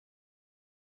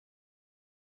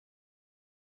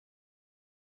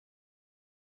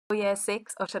Year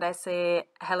 6, or should I say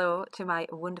hello to my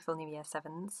wonderful new Year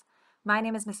 7s. My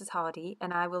name is Mrs. Hardy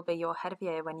and I will be your head of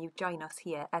year when you join us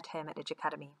here at Hermitage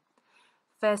Academy.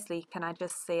 Firstly, can I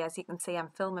just say, as you can see, I'm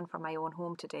filming from my own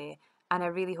home today, and I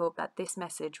really hope that this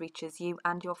message reaches you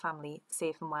and your family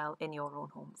safe and well in your own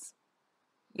homes.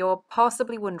 You're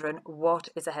possibly wondering, what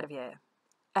is a head of year?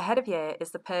 A head of year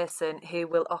is the person who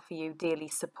will offer you daily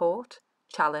support,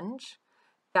 challenge,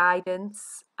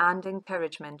 guidance and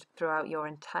encouragement throughout your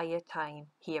entire time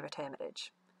here at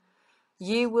Hermitage.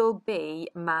 You will be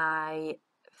my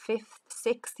 5th,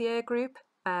 6th year group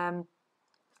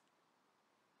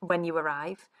when you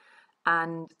arrive,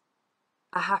 and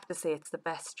I have to say it's the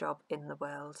best job in the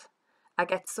world. I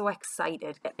get so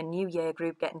excited getting a new year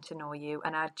group, getting to know you,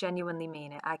 and I genuinely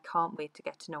mean it. I can't wait to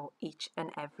get to know each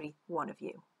and every one of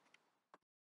you.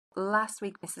 Last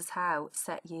week, Mrs. Howe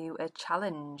set you a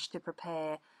challenge to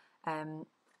prepare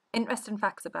interesting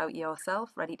facts about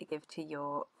yourself, ready to give to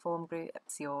your form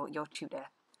groups, your tutor.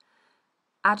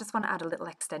 I just want to add a little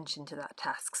extension to that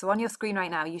task. So on your screen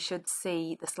right now, you should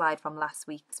see the slide from last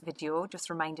week's video, just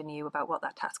reminding you about what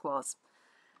that task was.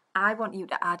 I want you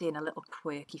to add in a little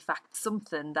quirky fact,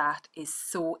 something that is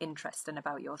so interesting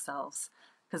about yourselves,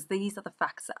 because these are the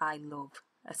facts that I love,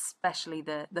 especially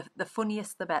the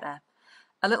funniest, the better.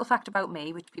 A little fact about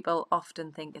me, which people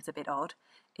often think is a bit odd,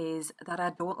 is that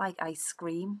I don't like ice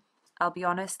cream. I'll be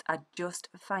honest, I just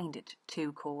find it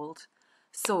too cold.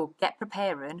 So get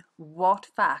preparing. What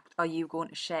fact are you going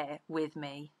to share with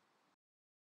me?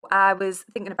 I was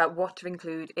thinking about what to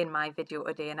include in my video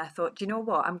today, and I thought, do you know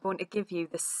what? I'm going to give you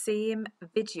the same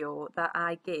video that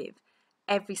I give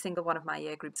every single one of my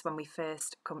year groups when we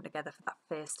first come together for that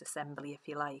first assembly, if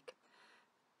you like.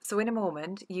 So in a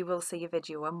moment, you will see a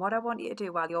video, and what I want you to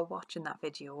do while you're watching that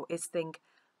video is think,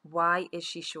 why is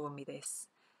she showing me this?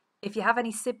 If you have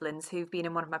any siblings who've been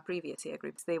in one of my previous year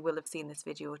groups, they will have seen this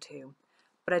video too.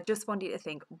 But I just want you to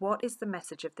think, what is the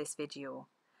message of this video?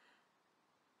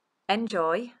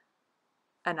 Enjoy,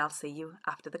 and I'll see you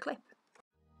after the clip.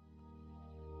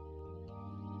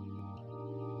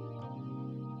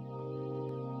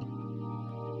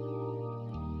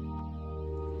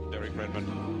 Derek Redmond,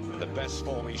 the best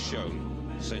form he's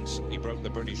shown since he broke the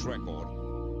British record.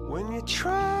 When you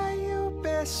try your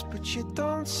best but you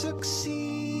don't succeed,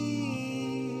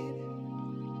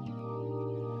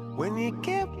 when you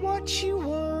get what you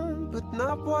want but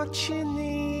not what you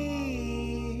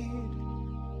need,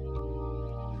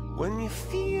 when you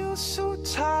feel so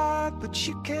tired but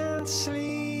you can't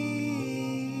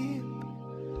sleep,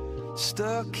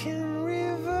 stuck in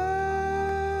rivers,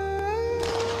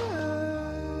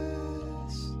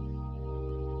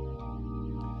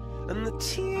 and the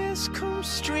tears come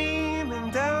streaming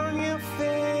down your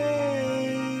face,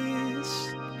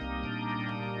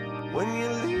 when you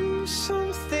lose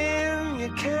something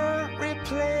you can't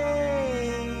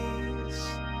replace,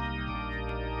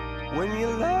 when you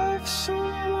love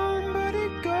someone but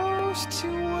it goes to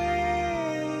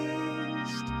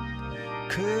waste,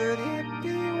 could it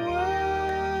be worse?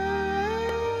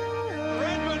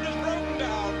 Redmond has broken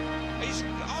down. He's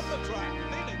on the track,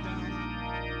 kneeling down.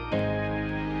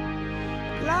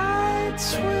 Lights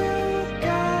will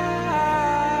guide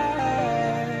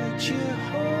you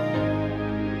home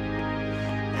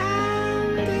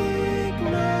and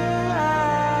ignite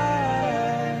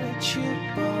your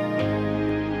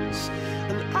bones,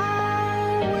 and I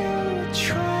will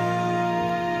try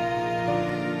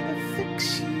to fix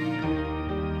you.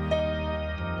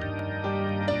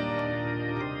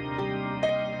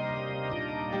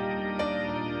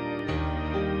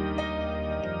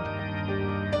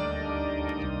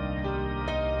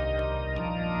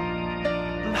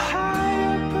 High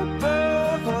up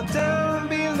above or down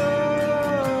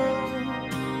below,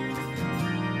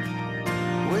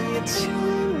 when you're too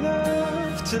in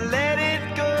love to let it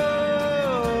go,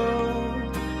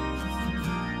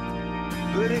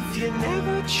 but if you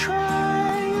never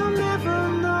try you'll never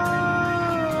know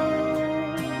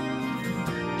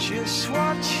just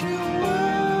what you were.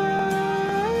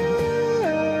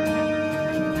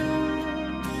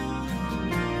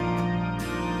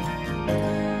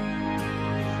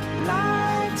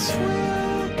 Lights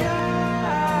will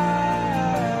guide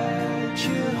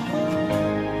you home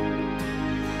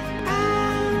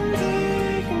and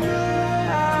ignite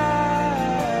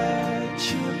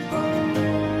your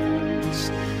bones,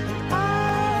 and I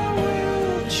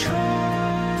will try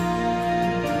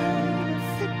to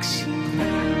fix you.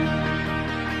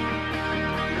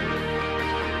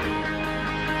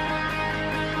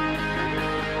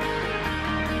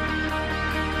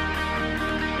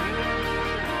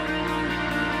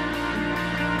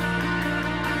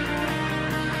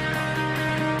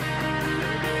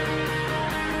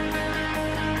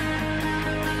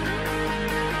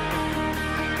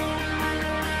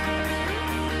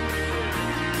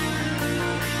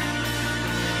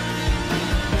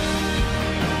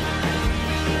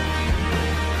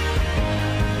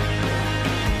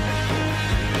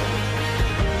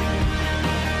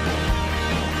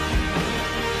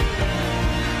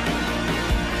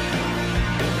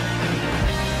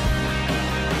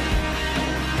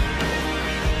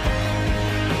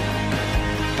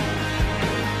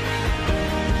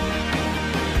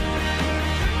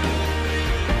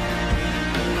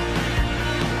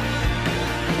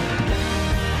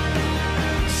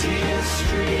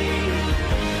 stream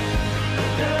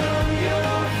down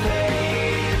your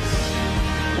face.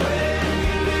 When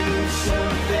you lose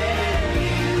something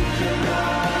you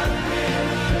cannot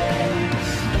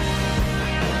replace,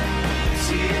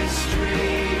 tears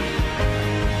stream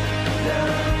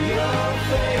down your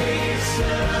face.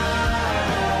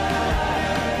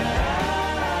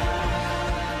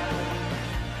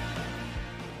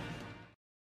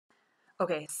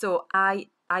 Okay, so I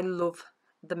love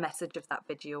the message of that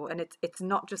video, and it's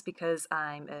not just because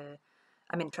I'm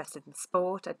interested in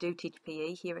sport. I do teach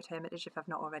PE here at Hermitage, if I've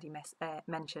not already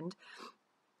mentioned.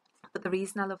 But the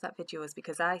reason I love that video is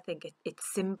because I think it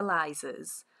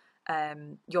symbolises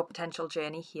your potential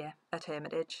journey here at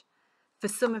Hermitage. For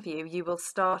some of you, you will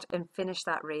start and finish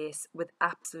that race with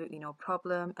absolutely no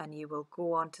problem, and you will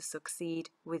go on to succeed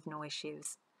with no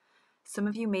issues. Some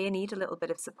of you may need a little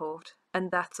bit of support, and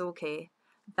that's okay.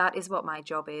 That is what my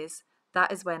job is.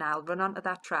 That is when I'll run onto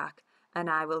that track and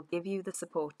I will give you the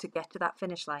support to get to that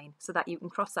finish line so that you can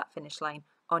cross that finish line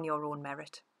on your own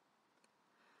merit.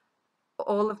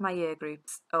 All of my year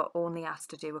groups are only asked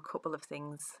to do a couple of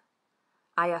things.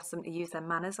 I ask them to use their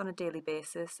manners on a daily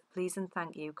basis. Please and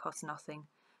thank you cost nothing,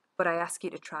 but I ask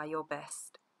you to try your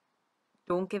best.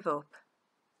 Don't give up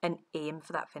and aim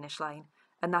for that finish line.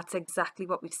 And that's exactly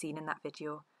what we've seen in that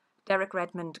video. Derek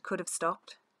Redmond could have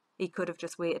stopped. He could have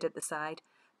just waited at the side,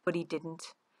 but he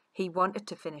didn't. He wanted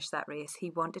to finish that race. He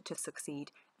wanted to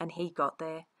succeed, and he got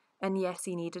there. And yes,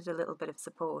 he needed a little bit of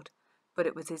support, but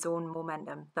it was his own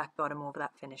momentum that got him over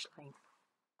that finish line.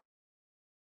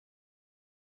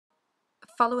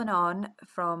 Following on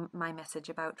from my message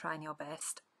about trying your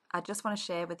best, I just want to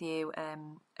share with you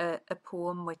a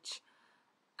poem which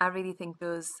I really think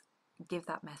does give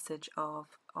that message of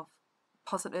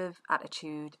positive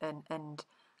attitude and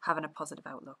having a positive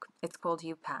outlook. It's called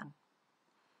You Can.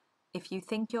 If you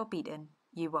think you're beaten,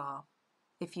 you are.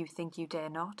 If you think you dare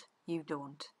not, you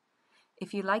don't.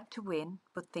 If you like to win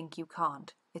but think you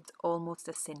can't, it's almost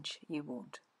a cinch you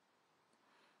won't.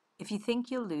 If you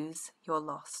think you'll lose, you're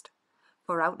lost.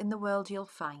 For out in the world you'll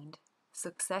find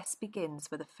success begins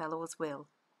with a fellow's will.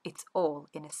 It's all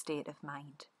in a state of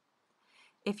mind.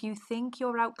 If you think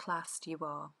you're outclassed, you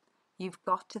are. You've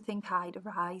got to think high to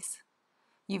rise.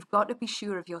 You've got to be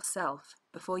sure of yourself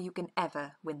before you can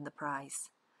ever win the prize.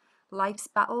 Life's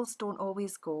battles don't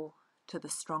always go to the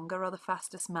stronger or the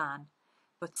fastest man,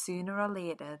 but sooner or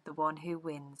later the one who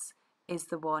wins is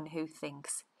the one who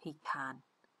thinks he can.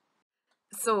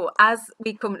 So as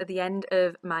we come to the end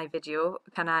of my video,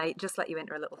 can I just let you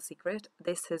into a little secret?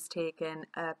 This has taken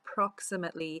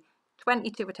approximately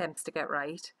 22 attempts to get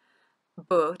right.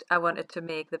 But I wanted to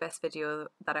make the best video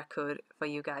that I could for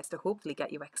you guys to hopefully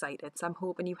get you excited. So I'm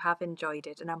hoping you have enjoyed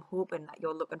it, and I'm hoping that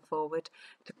you're looking forward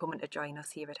to coming to join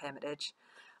us here at Hermitage.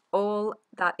 All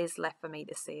that is left for me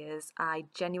to say is I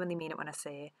genuinely mean it when I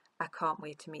say I can't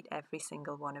wait to meet every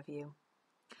single one of you.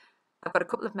 I've got a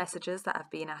couple of messages that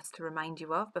I've been asked to remind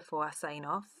you of before I sign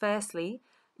off. Firstly,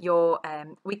 your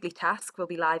weekly task will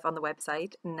be live on the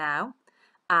website now.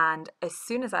 And as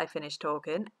soon as I finish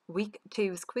talking, week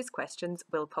 2's quiz questions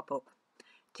will pop up.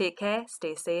 Take care,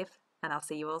 stay safe, and I'll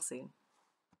see you all soon.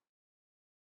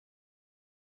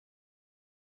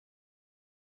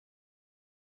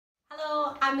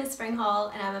 Hello, I'm Miss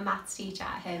Springhall and I'm a maths teacher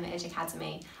at Hermitage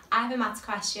Academy. I have a maths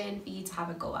question for you to have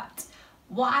a go at.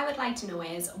 What I would like to know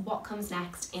is what comes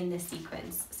next in this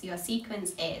sequence. So your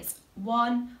sequence is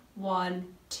 1,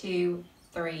 1, 2,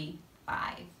 3,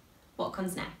 5. What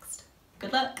comes next?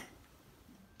 Good luck.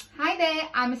 Hi there,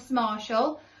 I'm Mrs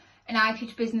Marshall and I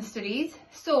teach business studies.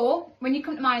 So when you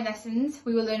come to my lessons,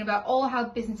 we will learn about all how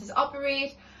businesses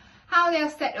operate, how they are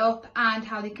set up and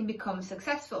how they can become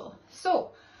successful.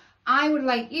 So I would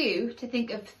like you to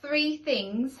think of 3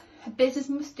 things a business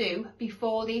must do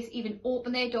before they even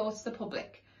open their doors to the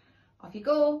public. Off you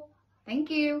go. Thank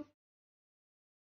you.